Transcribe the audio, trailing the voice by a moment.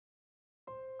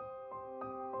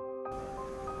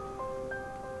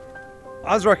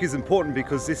Azraq is important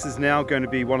because this is now going to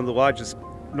be one of the largest,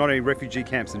 not only refugee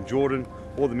camps in Jordan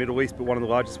or the Middle East, but one of the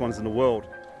largest ones in the world.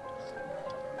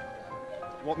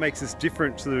 What makes us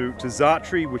different to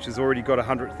Za'atri, which has already got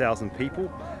 100,000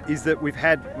 people, is that we've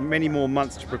had many more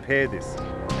months to prepare this.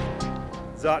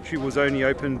 Za'atri was only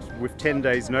opened with 10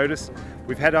 days notice.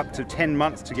 We've had up to 10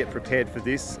 months to get prepared for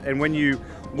this, and when you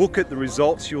look at the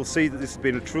results, you'll see that this has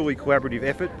been a truly collaborative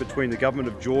effort between the government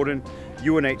of Jordan,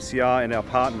 UNHCR and our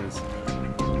partners.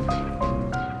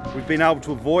 We've been able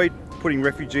to avoid putting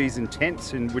refugees in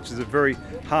tents, which is a very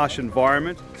harsh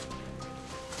environment.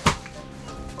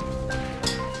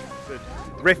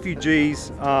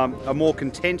 Refugees are more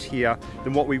content here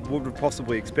than what we would have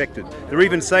possibly expected. They're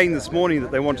even saying this morning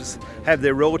that they want to have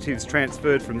their relatives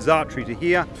transferred from Za'atri to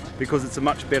here because it's a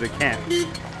much better camp.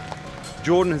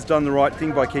 Jordan has done the right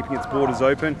thing by keeping its borders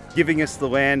open, giving us the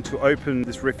land to open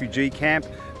this refugee camp,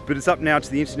 but it's up now to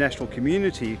the international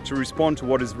community to respond to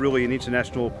what is really an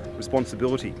international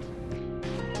responsibility.